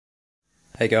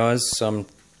Hey guys, I'm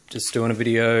just doing a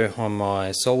video on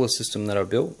my solar system that I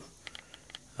built.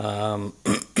 Yeah,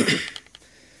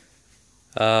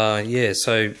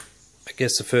 so I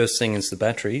guess the first thing is the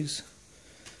batteries.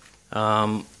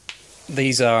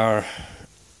 These are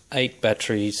 8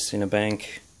 batteries in a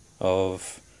bank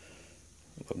of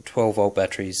 12 volt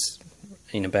batteries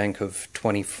in a bank of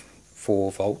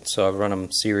 24 volts. So I've run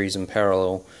them series and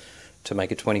parallel to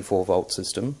make a 24 volt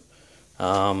system.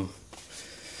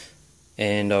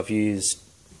 And I've used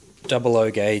 00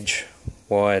 gauge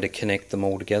wire to connect them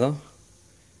all together,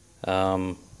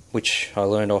 which I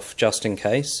learned off Just In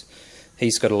Case.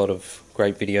 He's got a lot of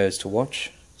great videos to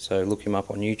watch, so look him up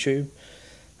on YouTube.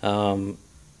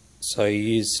 So you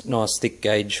use nice thick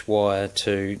gauge wire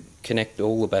to connect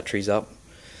all the batteries up,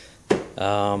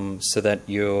 so that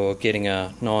you're getting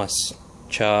a nice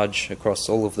charge across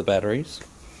all of the batteries,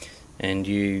 and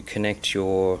you connect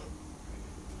your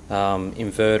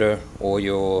inverter or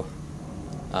your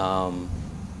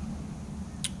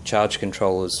charge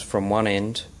controllers from one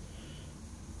end,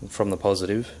 from the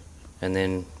positive, and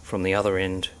then from the other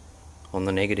end on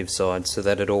the negative side, so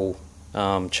that it all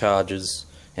charges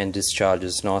and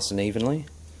discharges nice and evenly.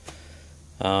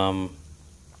 I've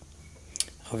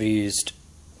used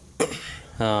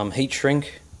heat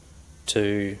shrink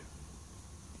to,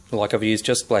 I've used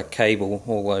just black cable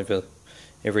all over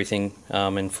everything,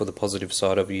 and for the positive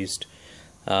side I've used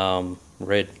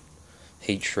red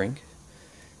heat shrink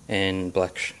and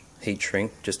black heat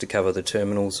shrink just to cover the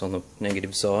terminals on the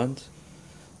negative sides.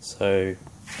 So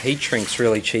heat shrink's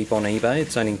really cheap on eBay.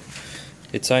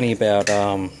 It's only about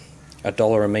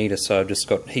 $1 a meter, so I've just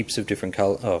got heaps of different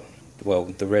colour,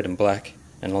 the red and black,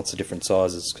 and lots of different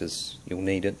sizes because you'll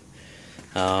need it.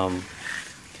 And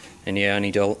yeah,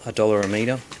 only $1 a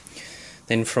meter.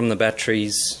 Then from the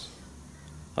batteries,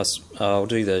 I'll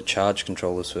do the charge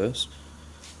controllers first.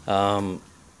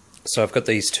 So I've got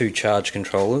these 2 charge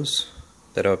controllers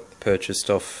that I purchased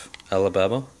off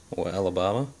Alibaba.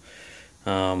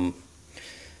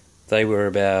 They were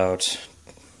about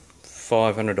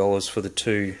 $500 for the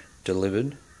 2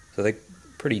 delivered, so they're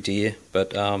pretty dear,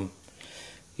 but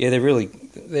yeah,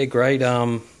 they're great.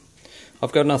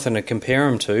 I've got nothing to compare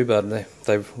them to, but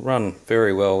they run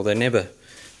very well. They never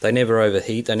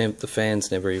overheat. The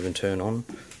fans never even turn on.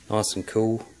 Nice and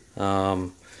cool.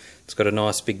 It's got a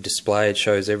nice big display. It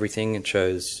shows everything. It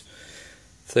shows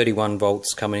 31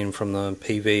 volts coming in from the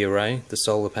PV array, the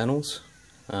solar panels.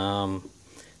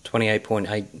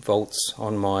 28.8 volts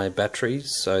on my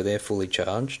batteries, so they're fully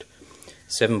charged.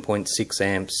 7.6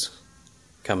 amps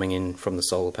coming in from the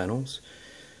solar panels,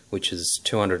 which is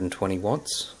 220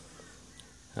 watts.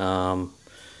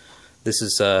 This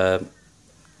is a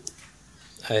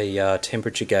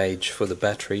temperature gauge for the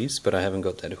batteries, but I haven't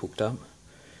got that hooked up.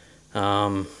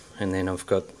 And then I've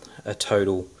got a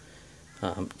total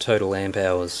amp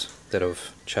hours that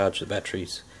I've charged the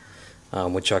batteries,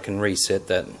 which I can reset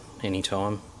that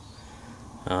anytime.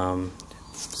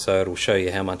 So it'll show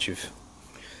you how much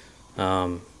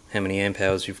how many amp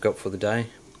hours you've got for the day,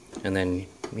 and then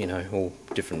all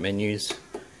different menus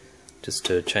just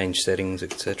to change settings,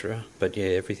 etc. But yeah,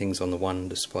 everything's on the one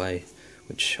display,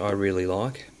 which I really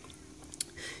like.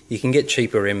 You can get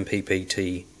cheaper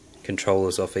MPPT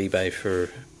controllers off eBay for,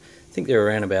 I think they're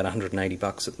around about 180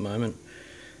 bucks at the moment.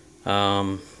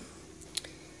 But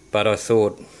I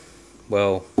thought,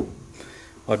 well,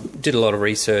 I did a lot of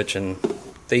research and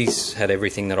these had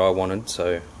everything that I wanted,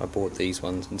 so I bought these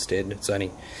ones instead.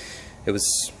 It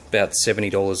was about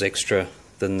 $70 extra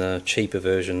than the cheaper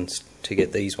versions to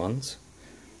get these ones.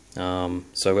 So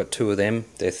I got 2 of them.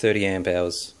 They're 30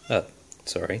 amps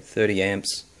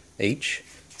each,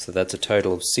 so that's a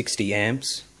total of 60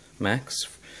 amps max.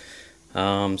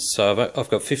 So I've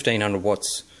got 1500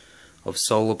 watts of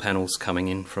solar panels coming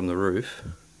in from the roof,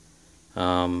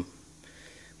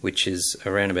 which is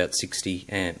around about 60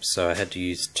 amps, so I had to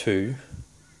use 2,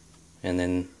 and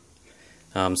then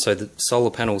so the solar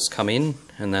panels come in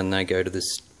and then they go to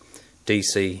this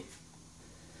DC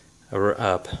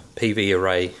PV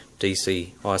array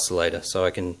DC isolator, so I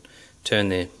can turn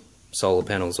their solar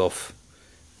panels off,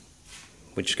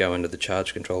 which go into the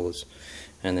charge controllers,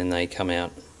 and then they come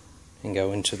out and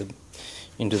go into the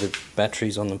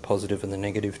batteries on the positive and the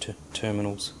negative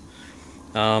terminals.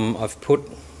 I've put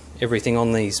everything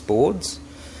on these boards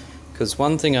because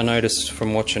one thing I noticed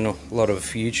from watching a lot of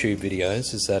YouTube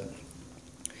videos is that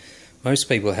most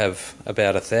people have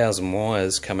about 1,000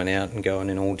 wires coming out and going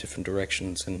in all different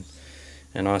directions, and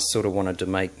I sort of wanted to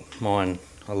make mine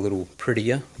a little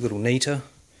prettier, a little neater,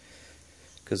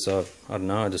 because I don't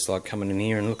know, I just like coming in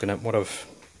here and looking at what I've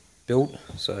built.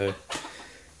 So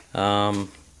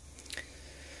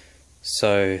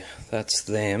So that's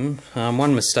them.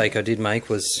 One mistake I did make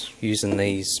was using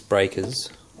these breakers.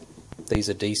 These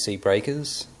are DC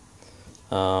breakers,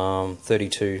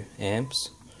 32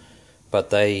 amps, but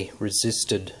they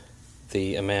resisted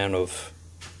the amount of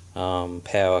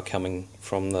power coming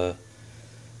from the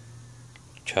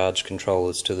charge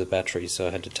controllers to the battery, so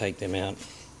I had to take them out.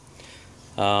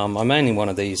 I mainly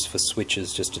wanted these for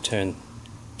switches, just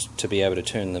to be able to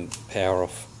turn the power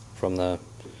off from the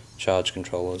charge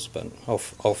controllers, but I'll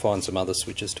find some other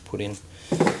switches to put in.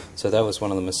 So that was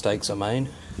one of the mistakes I made.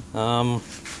 Now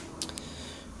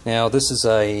this is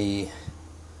a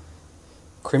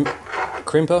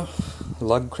crimper,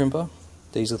 lug crimper.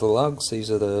 These are the lugs.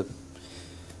 These are the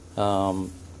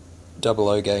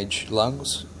 00 gauge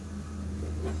lugs.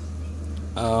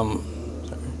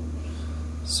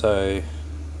 So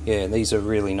yeah, these are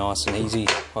really nice and easy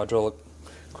hydraulic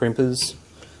crimpers.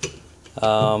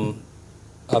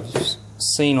 I've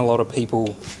seen a lot of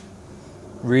people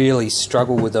really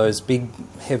struggle with those big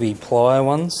heavy plier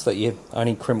ones that you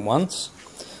only crimp once.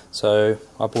 So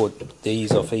I bought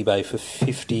these off eBay for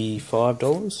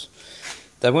 $55.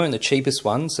 They weren't the cheapest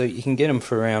ones, so you can get them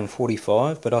for around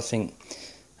 $45, but I think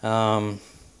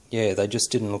yeah, they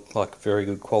just didn't look like very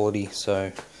good quality.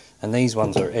 So, and these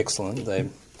ones are excellent.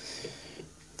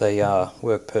 They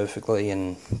work perfectly,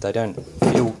 and they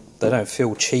don't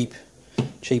feel cheap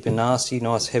and nasty.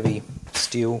 Nice heavy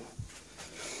steel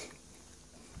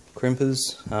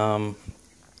crimpers.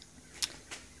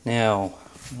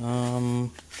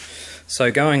 So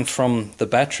going from the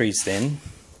batteries, then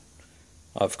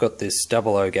I've got this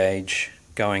 00 gauge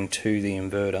going to the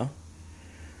inverter,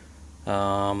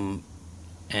 and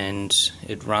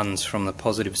it runs from the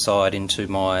positive side into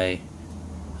my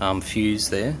fuse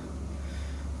there,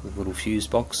 the little fuse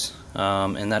box,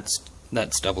 and that's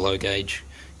 00 gauge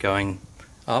going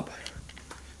up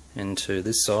into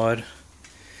this side,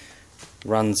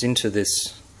 runs into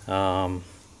this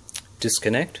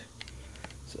disconnect.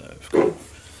 So I've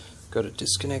got a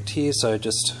disconnect here, so it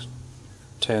just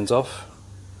turns off.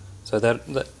 So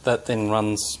that then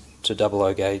runs to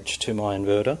 00 gauge to my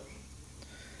inverter.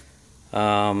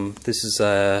 This is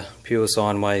a pure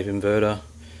sine wave inverter,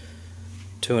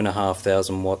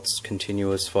 2,500 watts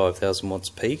continuous, 5,000 watts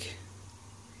peak,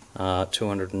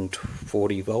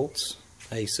 240 volts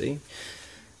AC,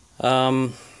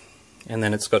 and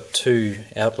then it's got two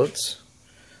outlets.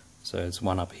 So there's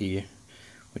one up here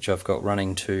which I've got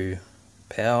running to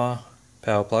power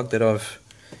plug that I've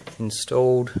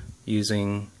installed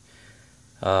using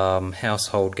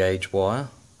household gauge wire,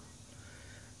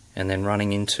 and then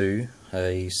running into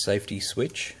a safety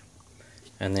switch,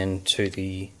 and then to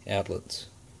the outlets.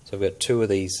 So I've got two of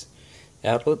these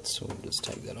outlets. We'll just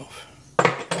take that off.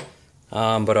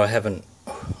 But I haven't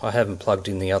plugged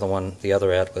in the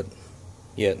other outlet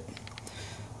yet.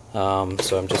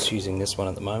 So I'm just using this one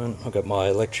at the moment. I've got my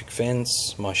electric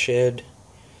fence, my shed,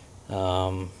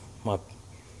 my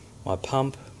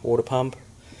pump, water pump,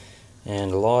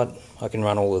 and a light. I can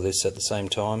run all of this at the same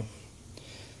time.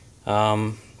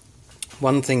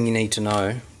 One thing you need to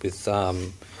know with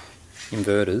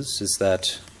inverters is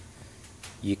that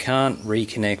you can't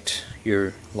reconnect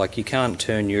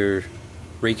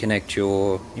reconnect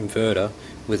your inverter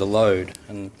with a load,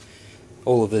 and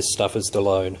all of this stuff is the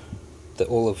load.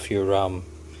 All of your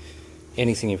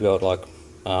anything you've got, like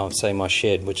say my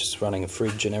shed, which is running a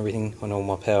fridge and everything, and all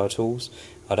my power tools,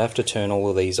 I'd have to turn all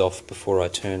of these off before I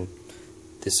turn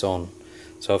this on.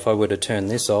 So if I were to turn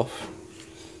this off,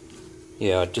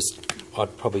 yeah,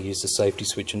 I'd probably use the safety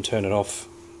switch and turn it off,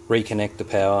 reconnect the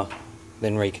power,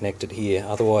 then reconnect it here.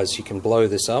 Otherwise you can blow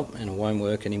this up and it won't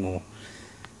work anymore.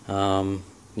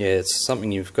 Yeah, it's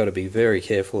something you've got to be very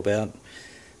careful about.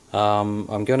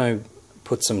 I'm going to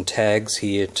put some tags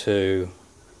here to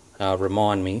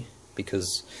remind me,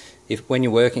 because when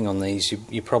you're working on these,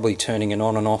 you're probably turning it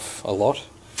on and off a lot,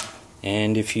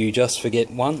 and if you just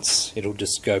forget once, it'll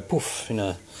just go poof in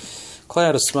a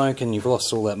cloud of smoke and you've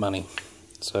lost all that money.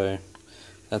 So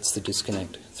that's the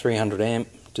disconnect. 300 amp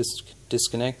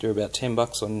disconnect. They're about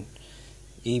 $10 on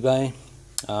eBay.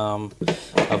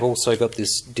 I've also got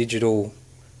this digital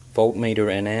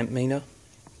voltmeter and amp meter.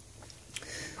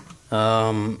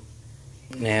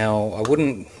 Now, I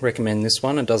wouldn't recommend this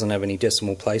one. It doesn't have any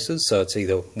decimal places, so it's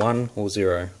either 1 or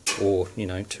 0, or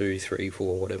 2, 3,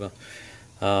 4, whatever.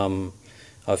 I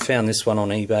found this one on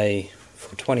eBay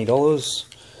for $20.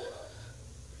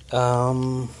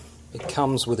 It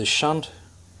comes with a shunt.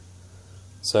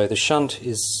 So the shunt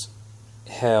is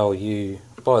how you...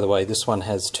 By the way, this one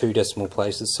has 2 decimal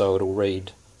places, so it'll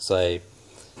read, say,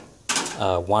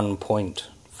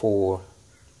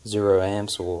 1.40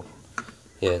 amps, or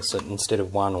yeah, so instead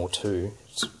of 1 or 2,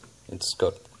 it's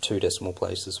got 2 decimal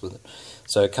places with it.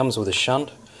 So it comes with a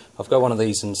shunt. I've got one of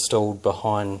these installed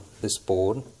behind this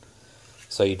board.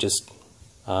 So you just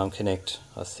connect,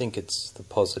 I think it's the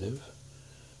positive,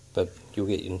 but you'll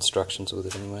get instructions with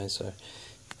it anyway.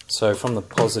 So from the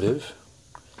positive,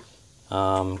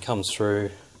 comes through,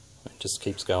 it just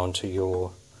keeps going to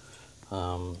your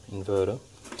inverter,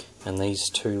 and these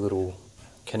 2 little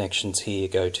connections here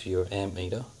go to your amp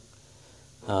meter,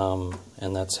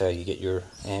 and that's how you get your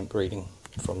amp reading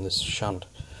from this shunt.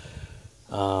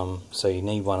 So you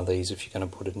need one of these if you're going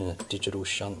to put it in a digital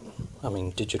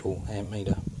digital amp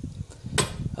meter.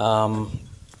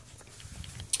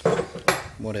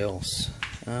 What else?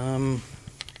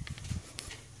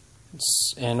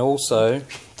 And also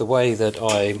the way that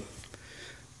I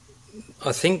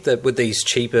think that with these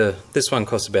cheaper, this one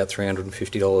costs about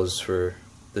 $350 for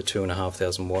the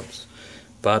 2,500 watts,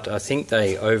 but I think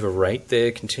they overrate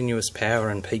their continuous power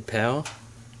and peak power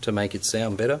to make it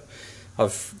sound better.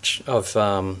 I've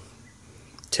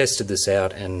tested this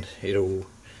out, and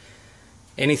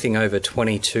anything over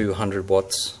 2200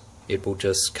 watts, it will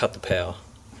just cut the power.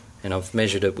 And I've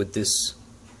measured it with this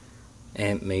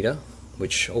amp meter,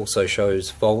 which also shows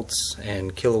volts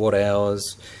and kilowatt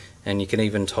hours, and you can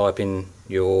even type in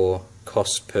your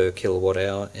cost per kilowatt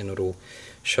hour and it'll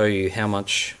show you how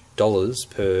much dollars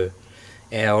per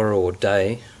hour or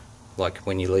day. Like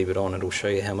when you leave it on, it'll show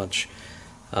you how much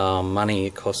money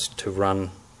it costs to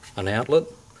run an outlet.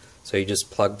 So you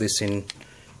just plug this in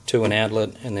to an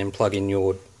outlet and then plug in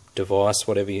your device,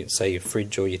 whatever you say, your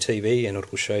fridge or your TV, and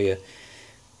it will show you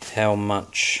how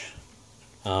much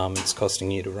it's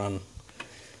costing you to run.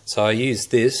 So I use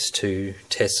this to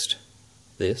test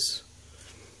this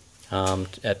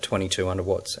at 2200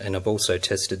 watts, and I've also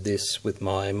tested this with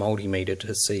my multimeter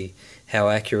to see how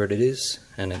accurate it is,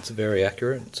 and it's very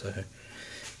accurate. So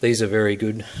these are very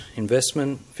good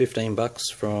investment,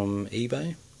 $15 from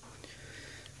eBay.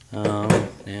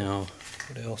 Now,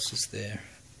 what else is there?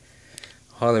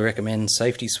 Highly recommend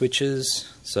safety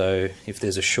switches. So if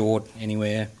there's a short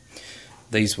anywhere,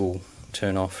 these will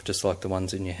turn off just like the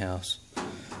ones in your house.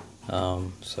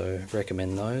 So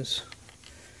recommend those.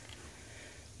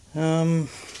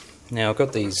 Now I've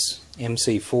got these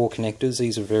MC4 connectors.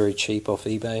 These are very cheap off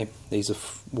eBay. These are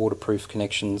waterproof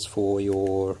connections for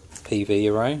your PV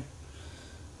array.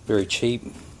 Very cheap,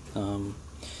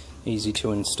 easy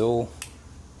to install.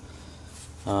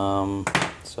 So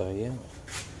yeah,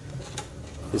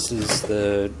 this is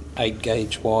the 8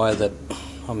 gauge wire that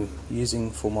I'm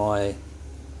using for my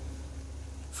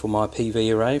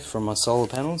PV array from my solar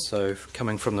panels. So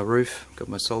coming from the roof, got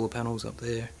my solar panels up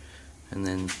there, and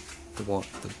then the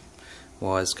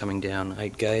wires coming down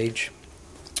 8 gauge.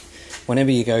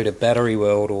 Whenever you go to Battery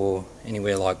World or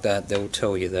anywhere like that, they'll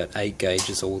tell you that 8 gauge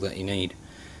is all that you need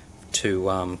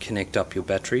to connect up your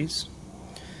batteries.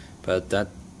 But that's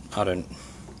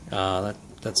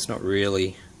not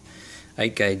really,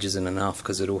 8 gauge isn't enough,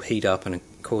 because it'll heat up and it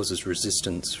causes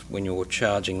resistance when you're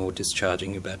charging or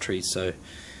discharging your batteries. So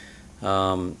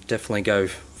definitely go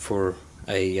for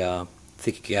a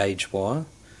thick gauge wire.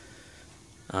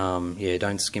 Yeah,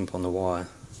 don't skimp on the wire.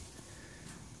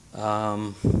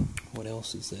 What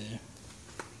else is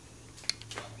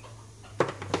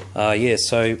there? Yeah,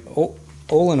 so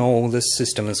all in all, this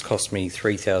system has cost me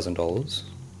 $3,000.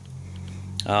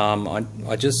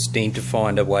 I just need to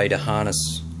find a way to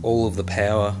harness all of the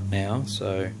power now.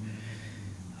 So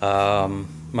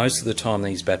most of the time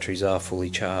these batteries are fully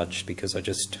charged because I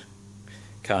just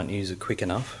can't use it quick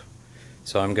enough.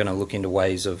 So I'm going to look into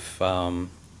ways of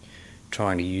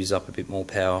trying to use up a bit more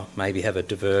power, maybe have it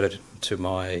diverted to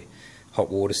my hot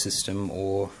water system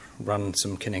or run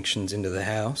some connections into the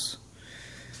house.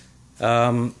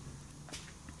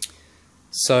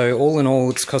 So all in all,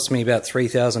 it's cost me about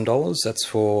 $3,000. That's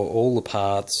for all the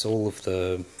parts, all of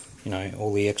the,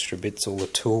 all the extra bits, all the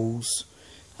tools,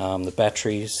 the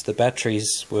batteries. The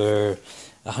batteries were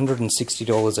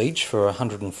 $160 each for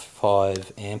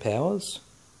 105 amp hours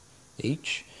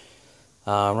each.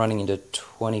 Running into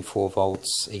 24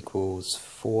 volts equals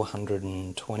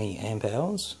 420 amp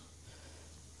hours.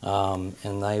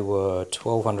 And they were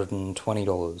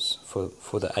 $1,220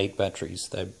 for the 8 batteries.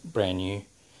 They're brand new.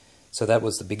 So that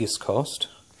was the biggest cost.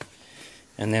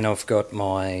 And then I've got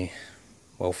my,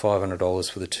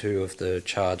 $500 for the 2 of the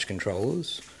charge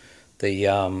controllers.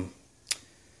 The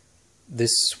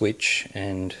this switch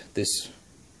and this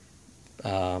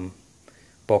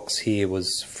box here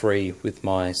was free with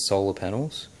my solar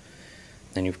panels.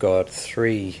 Then you've got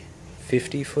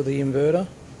 $350 for the inverter,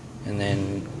 and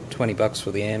then $20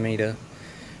 for the ammeter,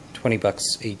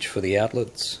 $20 each for the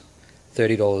outlets,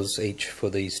 $30 each for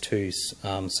these two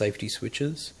safety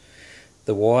switches.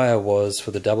 The wire was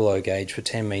for the 00 gauge for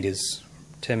 10 meters,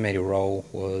 10 meter roll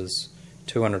was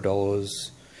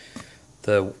 $200.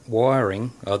 The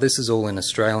wiring, this is all in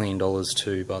Australian dollars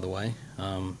too, by the way.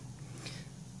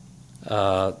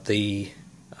 The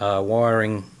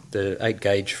wiring, the 8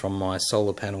 gauge from my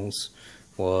solar panels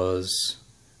was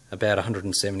about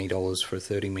 $170 for a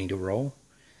 30 meter roll.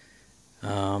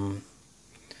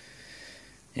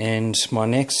 And my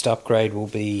next upgrade will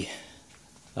be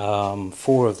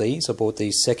 4 of these. I bought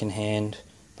these second hand,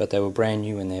 but they were brand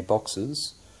new in their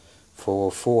boxes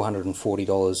for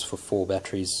 $440 for 4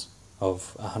 batteries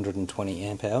of 120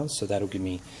 amp hours, so that'll give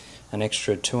me an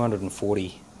extra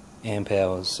 240 amp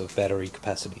hours of battery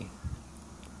capacity.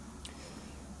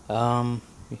 But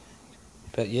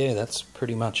yeah, that's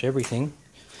pretty much everything.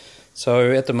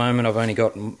 So at the moment I've only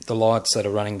got the lights that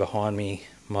are running behind me,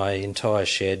 my entire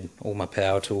shed, all my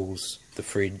power tools, the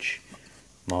fridge,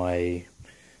 my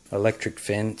electric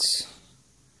fence,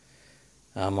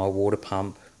 my water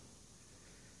pump,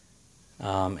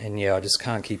 and yeah, I just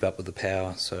can't keep up with the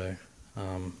power. So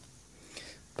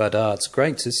but it's a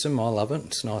great system. I love it.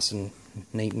 It's nice and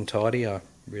neat and tidy. I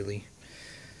really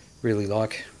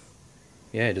like,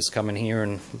 yeah, just coming here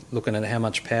and looking at how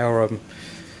much power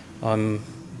I'm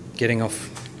getting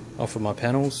off of my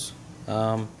panels.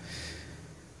 Yeah,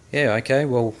 okay,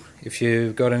 well, if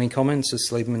you've got any comments,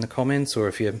 just leave them in the comments, or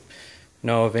if you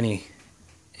know of anything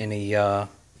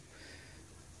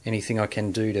I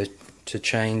can do to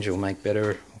change or make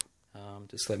better,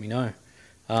 just let me know.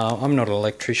 I'm not an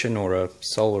electrician or a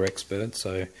solar expert,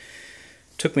 so it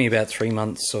took me about 3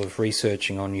 months of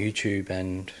researching on YouTube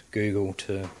and Google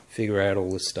to figure out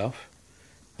all this stuff,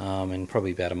 and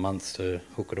probably about a month to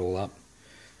hook it all up,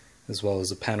 as well as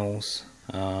the panels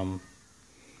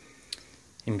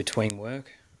in between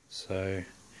work. So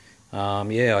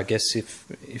yeah, I guess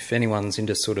if anyone's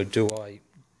into sort of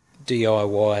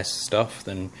DIY stuff,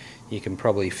 then you can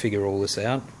probably figure all this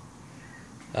out.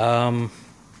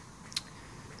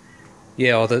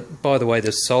 Yeah, by the way,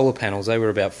 the solar panels, they were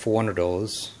about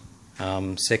 $400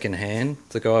 second hand.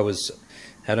 The guy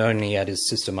had only had his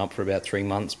system up for about 3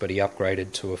 months, but he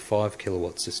upgraded to a 5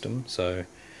 kilowatt system. So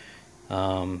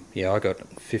yeah, I got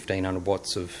 1500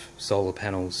 watts of solar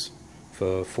panels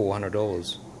for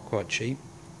 $400, quite cheap.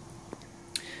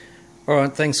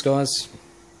 Alright, thanks guys.